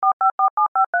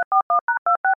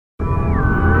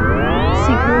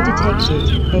detected.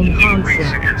 Enhancer.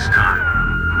 Race against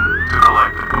time. To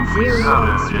collect the complete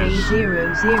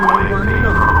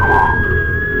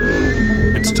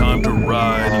 0x-ray0001. It's time to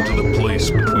ride into the place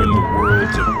between the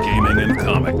worlds of gaming and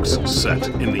comics, set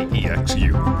in the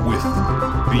EXU with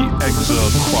the Exa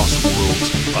Crossworlds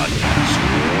podcast.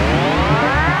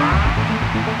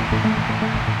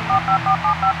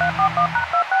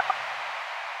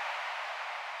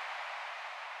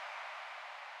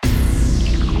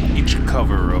 Each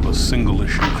cover of a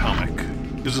single-issue comic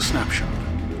is a snapshot,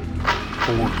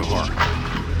 a work of art.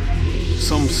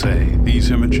 Some say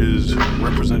these images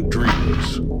represent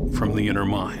dreams from the inner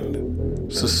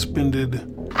mind, suspended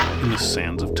in the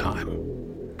sands of time.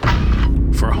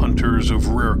 For hunters of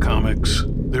rare comics,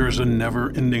 there is a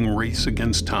never-ending race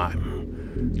against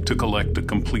time to collect a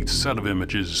complete set of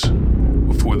images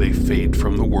before they fade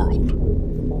from the world.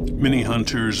 Many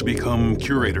hunters become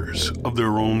curators of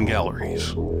their own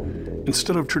galleries.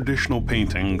 Instead of traditional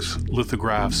paintings,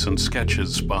 lithographs, and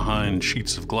sketches behind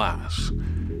sheets of glass,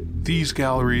 these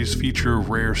galleries feature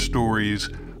rare stories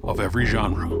of every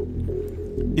genre.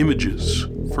 Images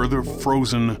further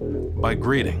frozen by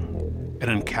grading and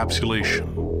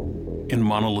encapsulation in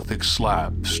monolithic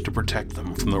slabs to protect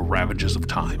them from the ravages of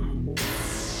time.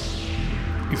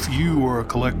 If you are a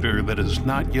collector that has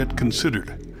not yet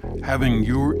considered having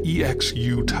your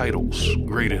EXU titles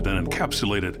graded and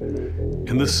encapsulated,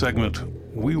 in this segment,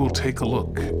 we will take a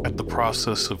look at the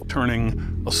process of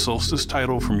turning a Solstice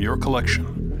title from your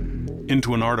collection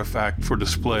into an artifact for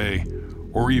display,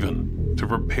 or even to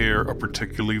prepare a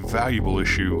particularly valuable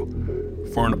issue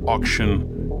for an auction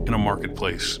in a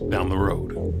marketplace down the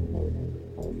road.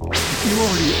 If you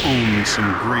already own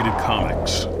some graded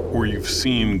comics, or you've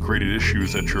seen graded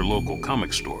issues at your local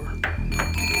comic store,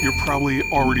 you're probably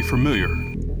already familiar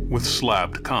with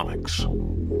slabbed comics.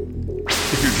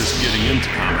 If you're just getting into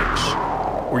comics,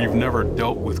 or you've never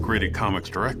dealt with graded comics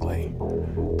directly,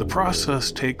 the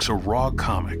process takes a raw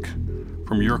comic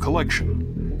from your collection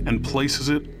and places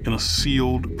it in a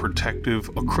sealed,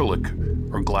 protective acrylic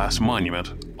or glass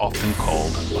monument, often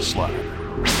called a slab.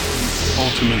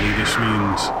 Ultimately, this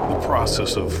means the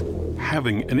process of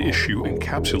having an issue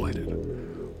encapsulated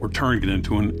or turning it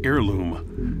into an heirloom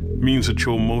means that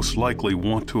you'll most likely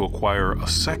want to acquire a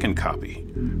second copy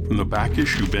from the back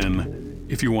issue bin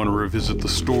if you want to revisit the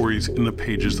stories in the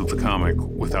pages of the comic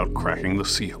without cracking the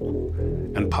seal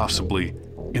and possibly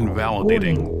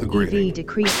invalidating the grading. EV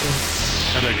decreasing.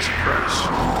 At Express,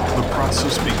 the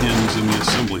process begins in the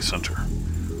assembly center,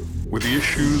 where the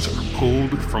issues are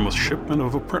pulled from a shipment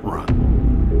of a print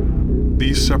run.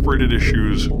 These separated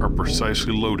issues are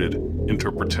precisely loaded into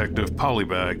a protective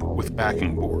polybag with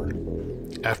backing board.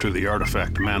 After the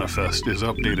artifact manifest is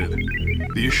updated,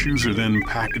 the issues are then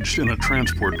packaged in a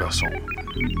transport vessel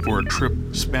for a trip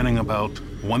spanning about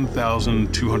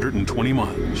 1,220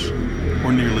 miles,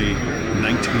 or nearly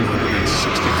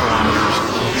 1,960 kilometers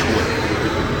each way,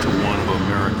 to one of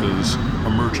America's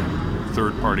emerging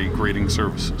third-party grading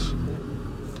services.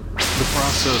 The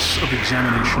process of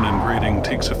examination and grading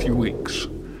takes a few weeks.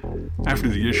 After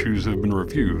the issues have been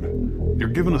reviewed, they're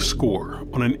given a score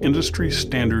on an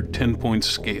industry-standard 10-point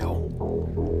scale.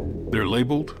 They're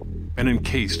labeled and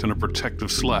encased in a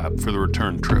protective slab for the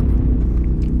return trip.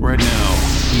 Right now,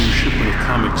 a new shipment of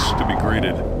comics to be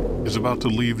graded is about to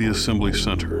leave the assembly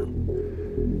center.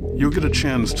 You'll get a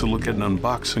chance to look at an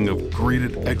unboxing of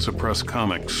graded Exapress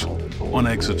comics on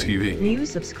Exa TV. New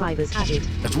subscribers added.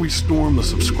 As we storm the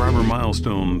subscriber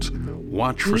milestones,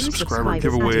 watch for subscriber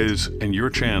giveaways and your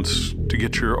chance to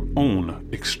get your own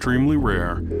extremely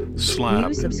rare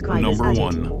slab number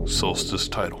 1 Solstice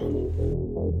title.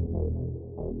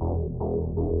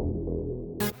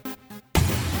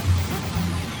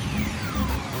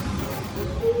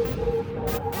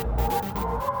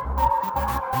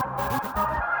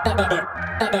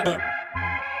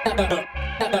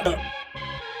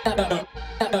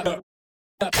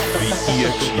 The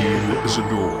EXU is a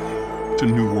doorway to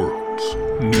new worlds,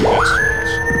 new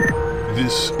destinies.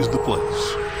 This is the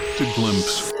place to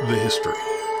glimpse the history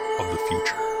of the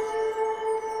future.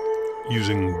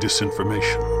 Using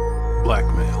disinformation,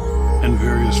 blackmail, and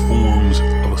various forms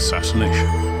of assassination,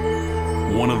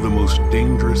 one of the most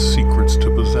dangerous secrets to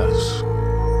possess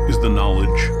is the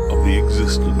knowledge of the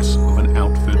existence of an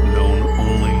outfit known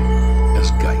only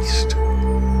as Geist.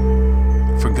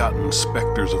 Forgotten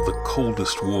specters of the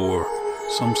coldest war,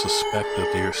 some suspect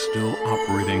that they are still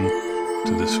operating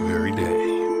to this very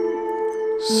day.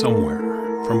 Somewhere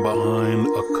from behind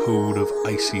a code of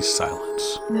icy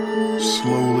silence,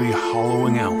 slowly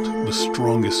hollowing out the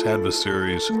strongest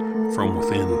adversaries from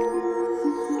within.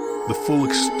 The full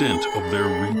extent of their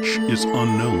reach is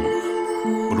unknown,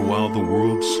 But while the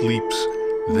world sleeps,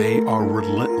 they are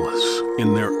relentless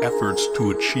in their efforts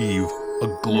to achieve a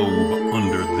globe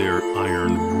under their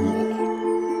iron rule.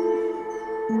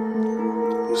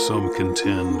 Some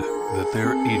contend that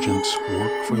their agents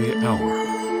work for the hour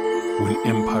when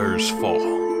empires fall,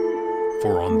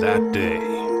 for on that day,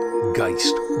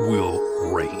 Geist will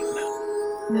reign.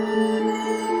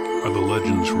 Are the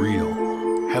legends real?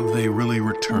 Have they really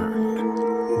returned?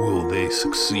 Will they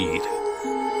succeed?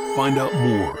 Find out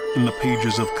more in the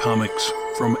pages of comics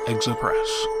from Exa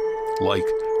Press, like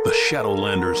the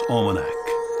Shadowlanders Almanac,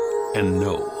 and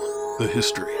know the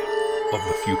history of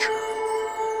the future.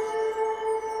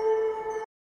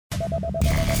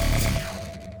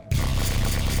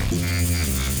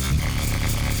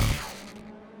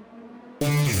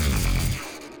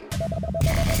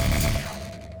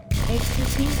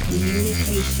 Exiting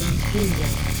communications window.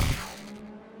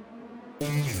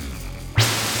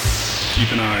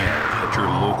 Keep an eye out at your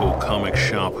local comic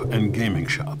shop and gaming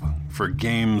shop for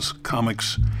games,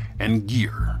 comics, and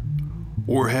gear,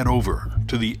 or head over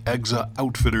to the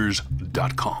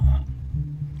exaoutfitters.com.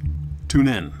 Tune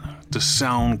in to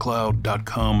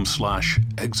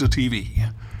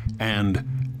soundcloud.com/exatv and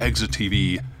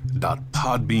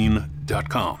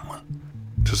exatv.podbean.com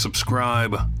to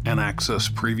subscribe and access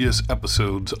previous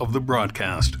episodes of the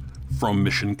broadcast from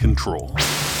Mission Control.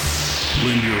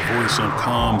 Lend your voice on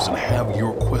comms and have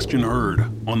your question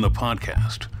heard on the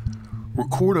podcast.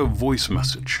 Record a voice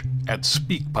message at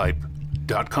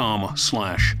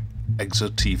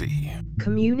speakpipe.com/exatv.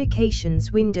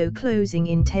 Communications window closing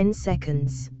in 10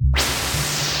 seconds.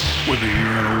 Whether you're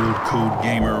an old code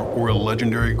gamer or a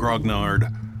legendary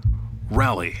grognard,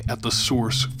 rally at the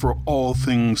source for all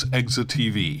things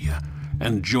ExaTV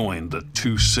and join the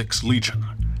 2-6 Legion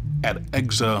at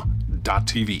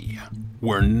exa.tv,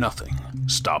 where nothing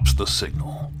stops the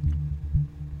signal.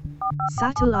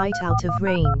 Satellite out of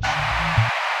range.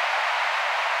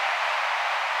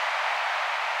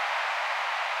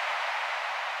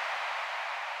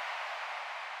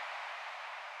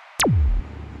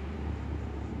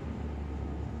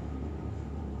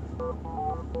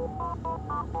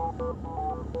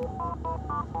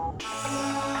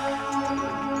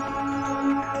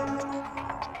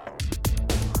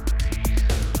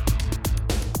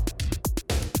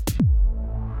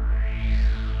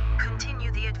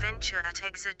 Continue the adventure at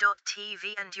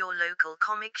exa.tv and your local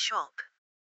comic shop.